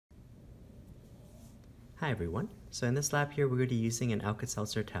Hi everyone. So in this lab here, we're going to be using an Alka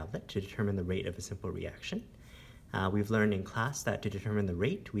Seltzer tablet to determine the rate of a simple reaction. We've learned in class that to determine the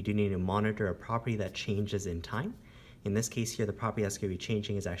rate, we do need to monitor a property that changes in time. In this case here, the property that's going to be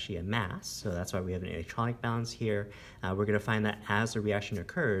changing is actually a mass, so that's why we have an electronic balance here. We're going to find that as the reaction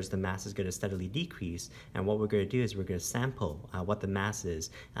occurs, the mass is going to steadily decrease, and what we're going to do is we're going to sample what the mass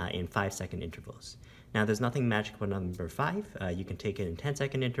is in 5-second intervals. Now, there's nothing magic about number 5. You can take it in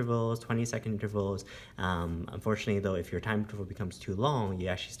 10-second intervals, 20-second intervals. Unfortunately, though, if your time interval becomes too long, you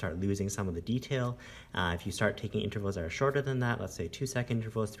actually start losing some of the detail. If you start taking intervals that are shorter than that, let's say 2-second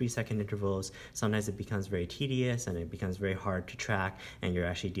intervals, 3-second intervals, sometimes it becomes very tedious and it becomes very hard to track, and you're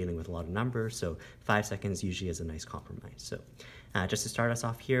actually dealing with a lot of numbers. So 5 seconds usually is a nice compromise. So just to start us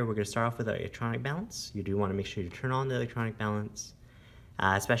off here, we're going to start off with our electronic balance. You do want to make sure you turn on the electronic balance.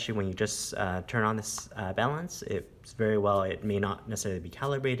 Especially when you just turn on this balance, it's very well, it may not necessarily be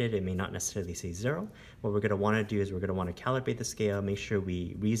calibrated, it may not necessarily say 0. What we're going to want to do is we're going to want to calibrate the scale, make sure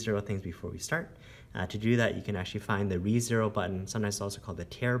we re-zero things before we start. To do that, you can actually find the re-zero button, sometimes it's also called the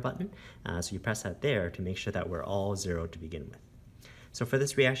tare button. So you press that there to make sure that we're all 0 to begin with. So for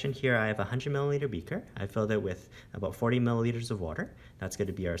this reaction here, I have a 100 milliliter beaker. I filled it with about 40 milliliters of water. That's going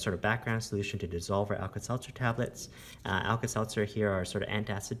to be our sort of background solution to dissolve our Alka Seltzer tablets. Alka Seltzer here are sort of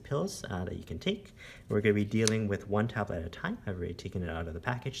antacid pills that you can take. We're going to be dealing with 1 tablet at a time. I've already taken it out of the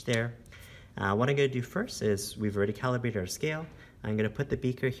package there. What I'm going to do first is we've already calibrated our scale. I'm going to put the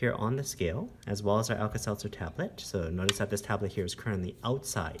beaker here on the scale, as well as our Alka Seltzer tablet. So notice that this tablet here is currently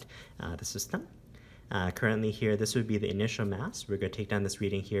outside the system. Currently here, this would be the initial mass. We're going to take down this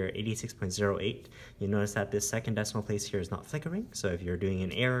reading here, 86.08. You'll notice that this second decimal place here is not flickering. So if you're doing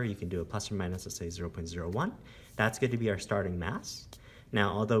an error, you can do a plus or minus, let's say 0.01. That's going to be our starting mass.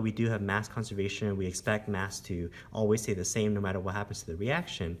 Now, although we do have mass conservation, we expect mass to always stay the same no matter what happens to the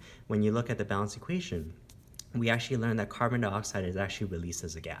reaction. When you look at the balance equation, we actually learned that carbon dioxide is actually released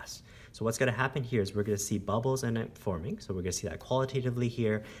as a gas. So what's going to happen here is we're going to see bubbles in it forming. So we're going to see that qualitatively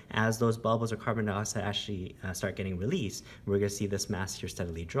here. As those bubbles of carbon dioxide actually start getting released, we're going to see this mass here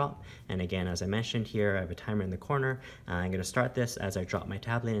steadily drop. And again, as I mentioned here, I have a timer in the corner. I'm going to start this as I drop my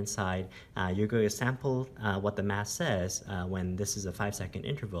tablet inside. You're going to sample what the mass says when this is a 5-second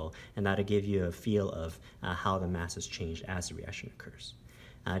interval, and that'll give you a feel of how the mass has changed as the reaction occurs.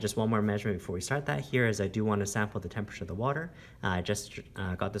 Just one more measurement before we start that here is I do want to sample the temperature of the water. I just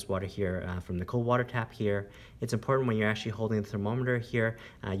got this water here from the cold water tap here. It's important when you're actually holding the thermometer here,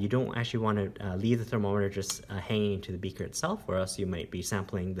 you don't actually want to leave the thermometer just hanging to the beaker itself, or else you might be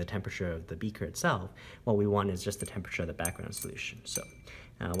sampling the temperature of the beaker itself. What we want is just the temperature of the background solution. So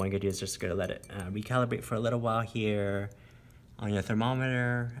what I'm going to do is just going to let it recalibrate for a little while here on your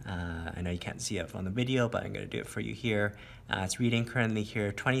thermometer. I know you can't see it on the video, but I'm going to do it for you here. It's reading currently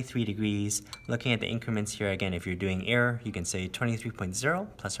here 23 degrees. Looking at the increments here, again, if you're doing error, you can say 23.0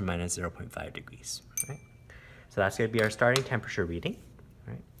 plus or minus 0.5 degrees. Right? So that's going to be our starting temperature reading.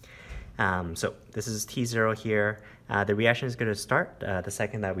 Right? So this is T0 here. The reaction is going to start the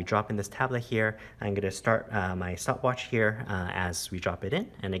second that we drop in this tablet here. I'm going to start my stopwatch here as we drop it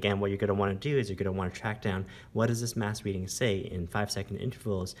in. And again, what you're going to want to do is you're going to want to track down what does this mass reading say in 5-second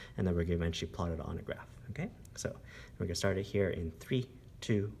intervals, and then we're going to eventually plot it on a graph. Okay, so we're going to start it here in 3,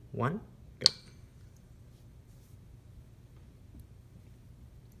 2, 1, go.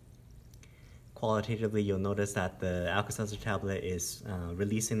 Qualitatively, you'll notice that the Alka Seltzer tablet is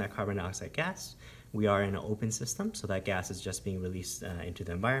releasing that carbon dioxide gas. We are in an open system, so that gas is just being released into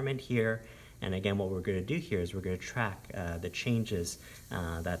the environment here. And again, what we're going to do here is we're going to track the changes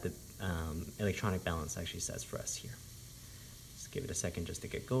that the electronic balance actually says for us here. Just give it a second just to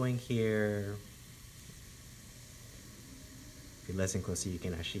get going here. If you listen closely, you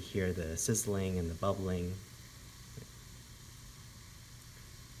can actually hear the sizzling and the bubbling.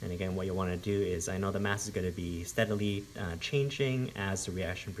 And again, what you want to do is, I know the mass is going to be steadily changing as the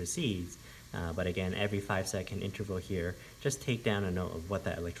reaction proceeds, but again, every 5-second interval here, just take down a note of what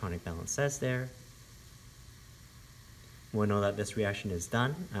that electronic balance says there. We'll know that this reaction is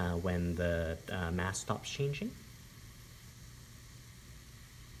done when the mass stops changing.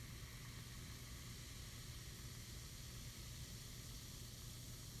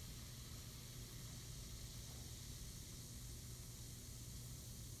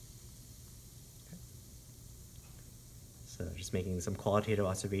 So just making some qualitative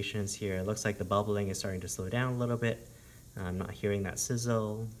observations here. It looks like the bubbling is starting to slow down a little bit. I'm not hearing that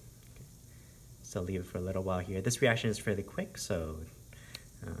sizzle. Okay. So leave it for a little while here. This reaction is fairly quick, so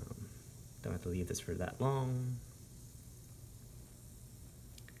don't have to leave this for that long.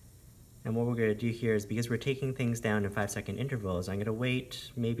 And what we're going to do here is, because we're taking things down in 5-second intervals, I'm going to wait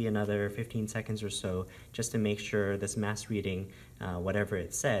maybe another 15 seconds or so just to make sure this mass reading, whatever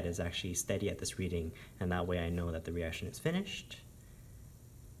it said, is actually steady at this reading, and that way I know that the reaction is finished.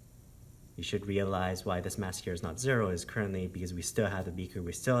 You should realize why this mass here is not 0 is currently because we still have the beaker,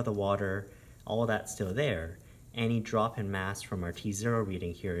 we still have the water, all that's still there. Any drop in mass from our T0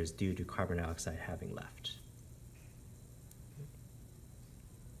 reading here is due to carbon dioxide having left.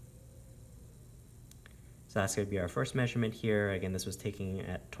 So that's going to be our first measurement here. Again, this was taken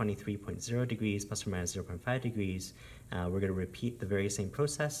at 23.0 degrees plus or minus 0.5 degrees. We're going to repeat the very same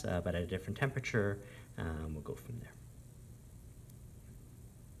process, but at a different temperature. We'll go from there.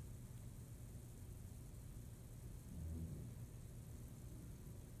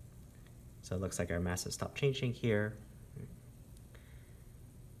 So it looks like our mass has stopped changing here.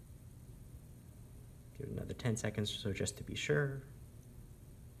 Give it another 10 seconds or so just to be sure.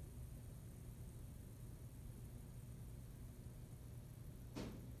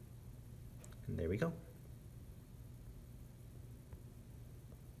 And there we go.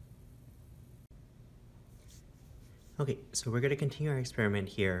 Okay, so we're going to continue our experiment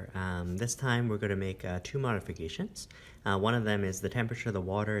here. This time we're going to make 2 modifications. One of them is the temperature of the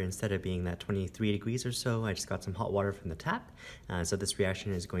water. Instead of being that 23 degrees or so, I just got some hot water from the tap. So this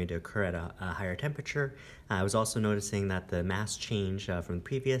reaction is going to occur at a higher temperature. I was also noticing that the mass change from the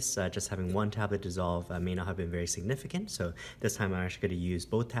previous, just having one tablet dissolve, may not have been very significant. So this time I'm actually going to use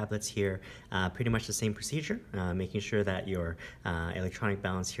both tablets here. Pretty much the same procedure, making sure that your electronic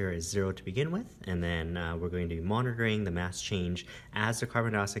balance here is 0 to begin with. And then we're going to be monitoring the mass change as the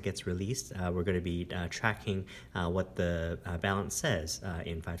carbon dioxide gets released. We're going to be tracking what the balance says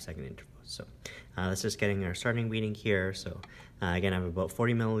in 5-second intervals. So let's just getting our starting reading here. So again, I have about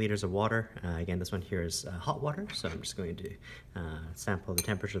 40 milliliters of water. Again, this one here is hot water, so I'm just going to sample the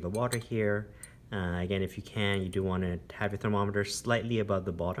temperature of the water here. Again, if you can, you do want to have your thermometer slightly above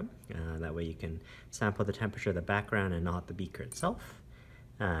the bottom. That way you can sample the temperature of the background and not the beaker itself.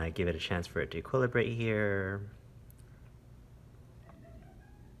 Give it a chance for it to equilibrate here.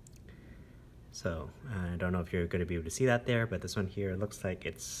 So I don't know if you're going to be able to see that there, but this one here looks like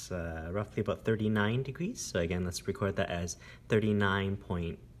it's roughly about 39 degrees. So again, let's record that as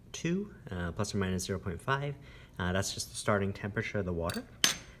 39.2 plus or minus 0.5. That's just the starting temperature of the water.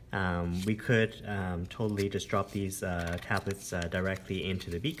 We could totally just drop these tablets directly into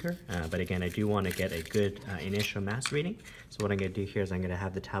the beaker, but again, I do want to get a good initial mass reading. So what I'm going to do here is I'm going to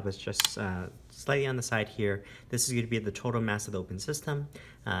have the tablets just slightly on the side here. This is going to be the total mass of the open system.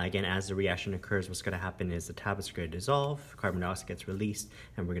 Again, as the reaction occurs, what's going to happen is the tablets are going to dissolve, carbon dioxide gets released,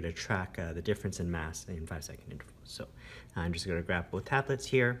 and we're going to track the difference in mass in 5-second intervals. So I'm just going to grab both tablets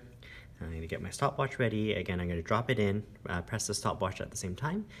here. I'm going to get my stopwatch ready. Again, I'm going to drop it in, press the stopwatch at the same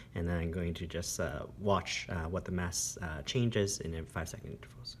time, and then I'm going to just watch what the mass changes in 5-second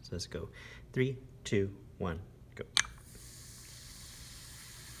intervals. So let's go 3, 2, 1, go.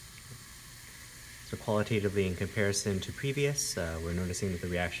 So qualitatively, in comparison to previous, we're noticing that the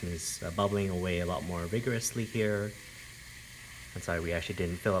reaction is bubbling away a lot more vigorously here. That's why we actually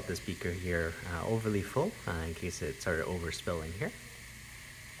didn't fill up this beaker here overly full in case it started overspilling here.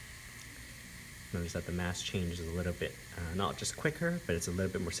 Notice that the mass change is a little bit, not just quicker, but it's a little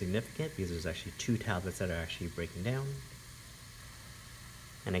bit more significant because there's actually 2 tablets that are actually breaking down.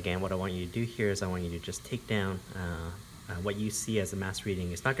 And again, what I want you to do here is I want you to just take down what you see as a mass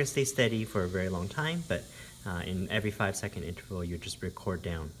reading. It's not going to stay steady for a very long time, but in every 5-second interval, you just record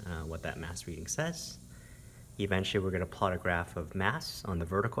down what that mass reading says. Eventually, we're going to plot a graph of mass on the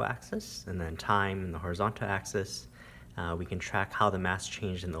vertical axis and then time in the horizontal axis. We can track how the mass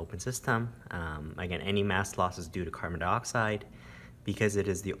changed in the open system. Again, any mass loss is due to carbon dioxide. Because it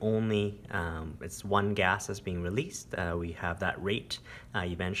is the only, it's one gas that's being released, we have that rate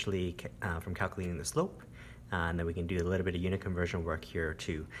eventually from calculating the slope. And then we can do a little bit of unit conversion work here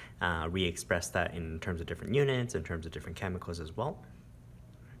to re-express that in terms of different units, in terms of different chemicals as well.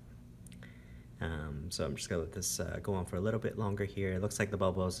 So I'm just going to let this go on for a little bit longer here. It looks like the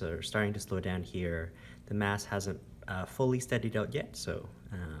bubbles are starting to slow down here. The mass hasn't fully steadied out yet, so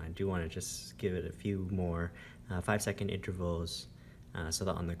I do want to just give it a few more 5-second intervals so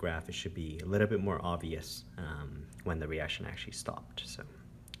that on the graph it should be a little bit more obvious when the reaction actually stopped. So.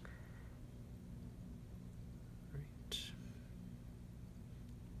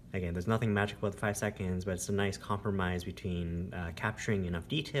 Again, there's nothing magical about the 5 seconds, but it's a nice compromise between capturing enough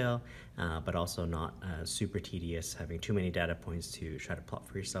detail, but also not super tedious, having too many data points to try to plot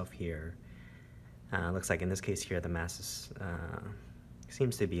for yourself here. Looks like in this case here, the mass is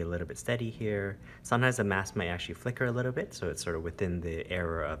seems to be a little bit steady here. Sometimes the mass might actually flicker a little bit, so it's sort of within the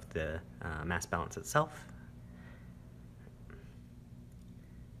error of the mass balance itself.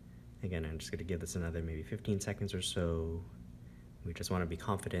 Again, I'm just going to give this another maybe 15 seconds or so. We just want to be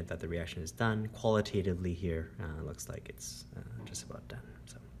confident that the reaction is done. Qualitatively here, looks like it's just about done.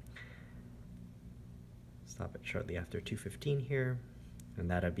 So stop it shortly after 2:15 here,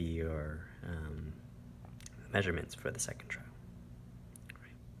 and that'll be your measurements for the second trial.